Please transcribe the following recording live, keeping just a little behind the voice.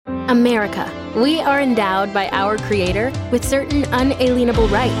America. We are endowed by our Creator with certain unalienable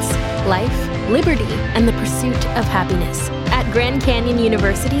rights: life, liberty, and the pursuit of happiness. At Grand Canyon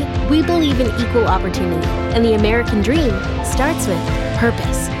University, we believe in equal opportunity, and the American dream starts with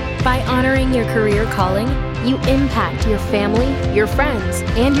purpose. By honoring your career calling, you impact your family, your friends,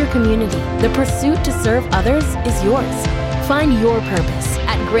 and your community. The pursuit to serve others is yours. Find your purpose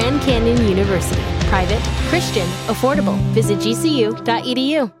at Grand Canyon University. Private, Christian, affordable. Visit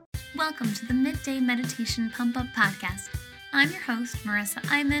gcu.edu. Welcome to the Midday Meditation Pump-Up Podcast. I'm your host, Marissa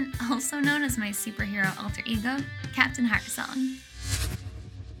Iman, also known as my superhero alter ego, Captain Heartsong.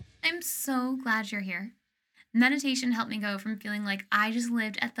 I'm so glad you're here. Meditation helped me go from feeling like I just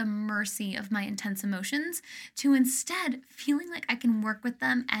lived at the mercy of my intense emotions to instead feeling like I can work with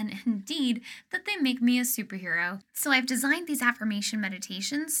them and indeed that they make me a superhero. So I've designed these affirmation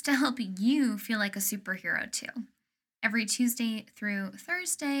meditations to help you feel like a superhero too. Every Tuesday through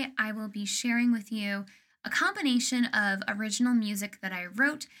Thursday, I will be sharing with you a combination of original music that I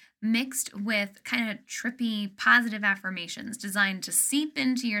wrote mixed with kind of trippy positive affirmations designed to seep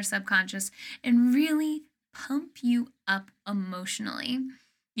into your subconscious and really pump you up emotionally.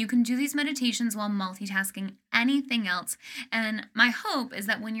 You can do these meditations while multitasking anything else, and my hope is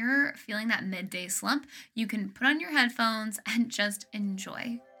that when you're feeling that midday slump, you can put on your headphones and just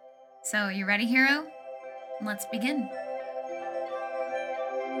enjoy. So, you ready, hero? Let's begin.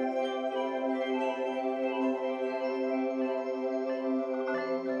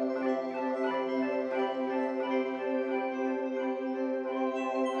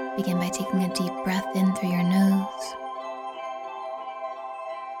 Begin by taking a deep breath in through your nose,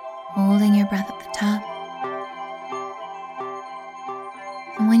 holding your breath at the top,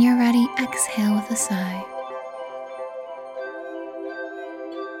 and when you're ready, exhale with a sigh.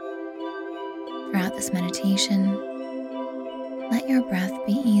 Throughout this meditation, let your breath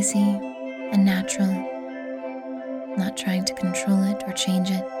be easy and natural, not trying to control it or change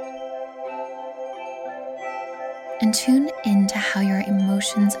it. And tune into how your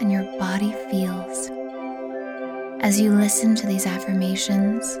emotions and your body feels as you listen to these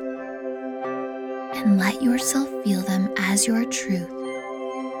affirmations, and let yourself feel them as your truth.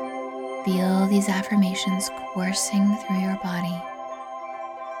 Feel these affirmations coursing through your body.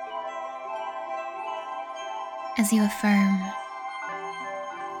 As you affirm,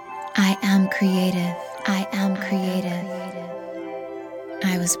 I am creative, I am creative.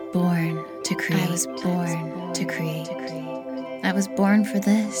 I was born to create. I was born to create. I was born for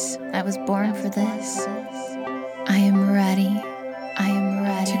this. I was born for this. I am ready. I am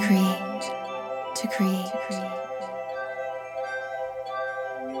ready to create. To create.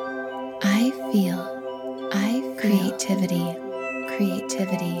 I feel creativity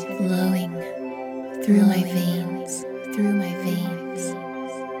flowing through my veins. Through my veins.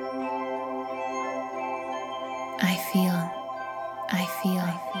 I feel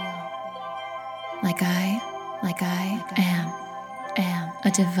like I am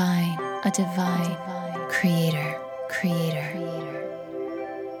a divine creator.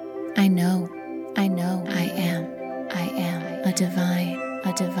 I know I am a divine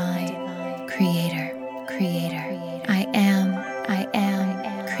creator. I am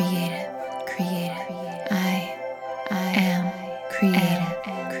creative. I am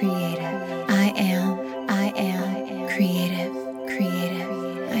creative. I am creative.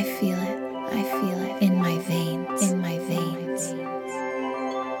 I feel it in my veins.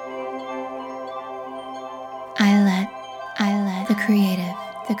 I let the creative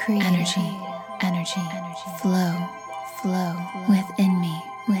energy flow within me.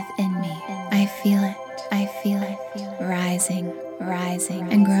 I feel it rising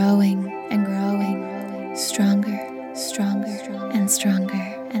and growing, stronger and stronger,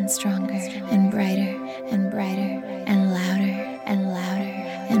 and brighter and louder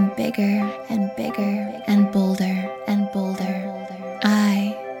and bigger and bolder.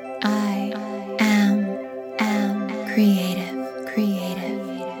 I am creative.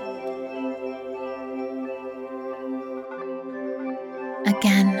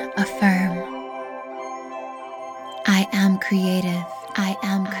 Again, affirm. I am creative.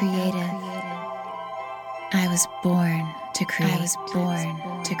 I was born to create.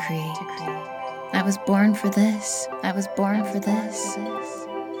 I was born for this.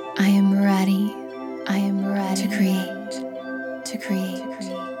 I am ready. To create.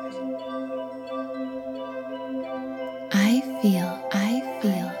 I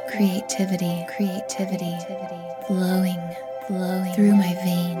feel creativity flowing through my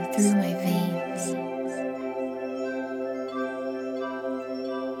veins.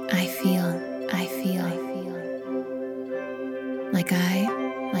 I feel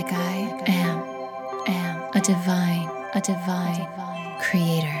like like I am a divine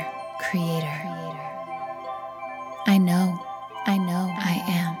creator. I know I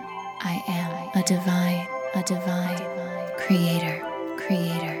am a divine creator.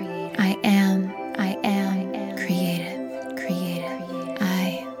 I am creative.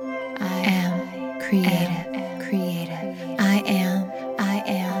 I am creative. I am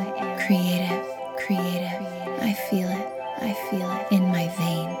creative. I feel it in my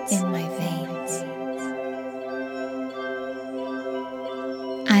veins.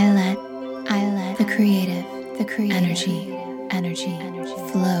 I let the creative energy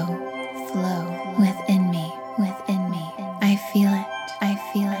flow within me. I feel it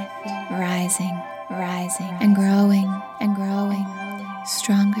rising and growing,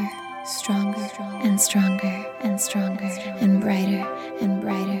 stronger and stronger, and brighter and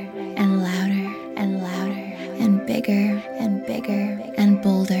louder and bigger and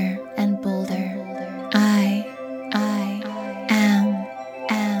bolder. I am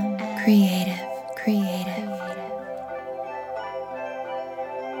creative.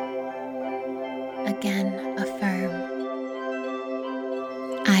 Again, affirm.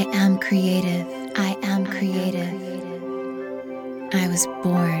 I am creative. I was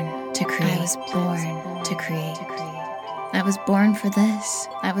born to create. I was born for this.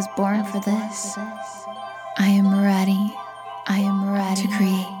 I am ready to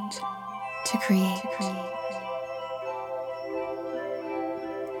create.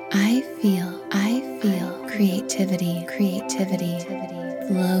 I feel creativity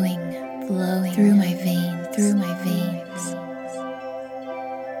flowing through my veins.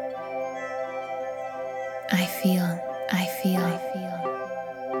 I feel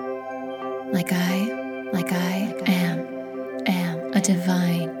like I am a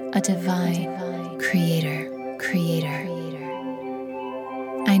divine creator.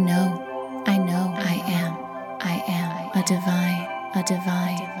 I know I am a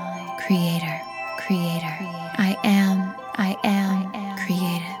divine creator. I am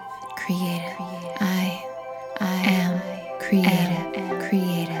creative. I am creative.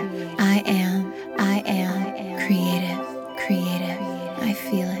 I am creative. I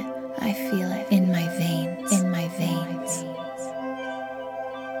feel it in my veins.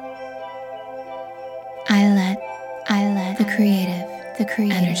 I let the creative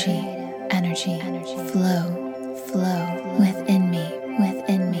energy flow within me.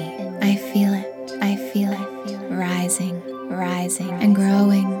 I feel it rising and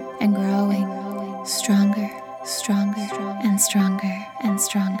growing, stronger and stronger, and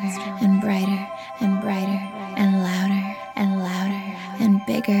brighter and louder and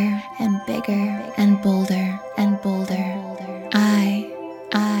bigger and bolder. I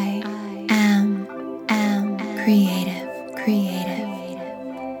am creative.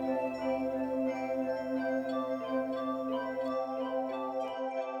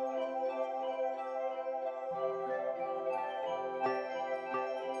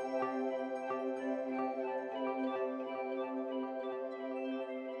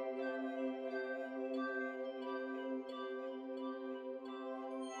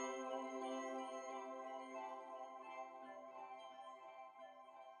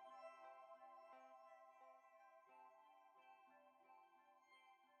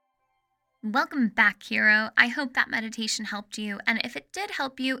 Welcome back, hero. I hope that meditation helped you. And if it did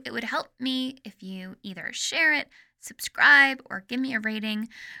help you, it would help me if you either share it, subscribe, or give me a rating,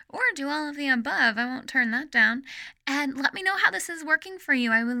 or do all of the above. I won't turn that down. And let me know how this is working for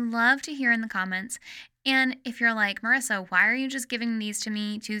you. I would love to hear in the comments. And if you're like, Marissa, why are you just giving these to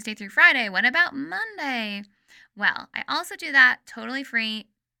me Tuesday through Friday? What about Monday? Well, I also do that totally free,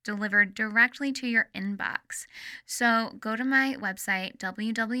 delivered directly to your inbox. So go to my website,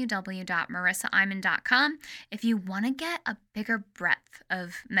 www.marissaiman.com, if you want to get a bigger breadth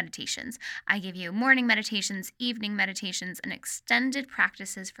of meditations. I give you morning meditations, evening meditations, and extended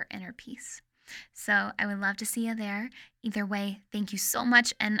practices for inner peace. So I would love to see you there. Either way, thank you so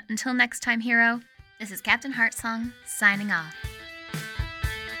much. And until next time, hero, this is Captain Heartsong signing off.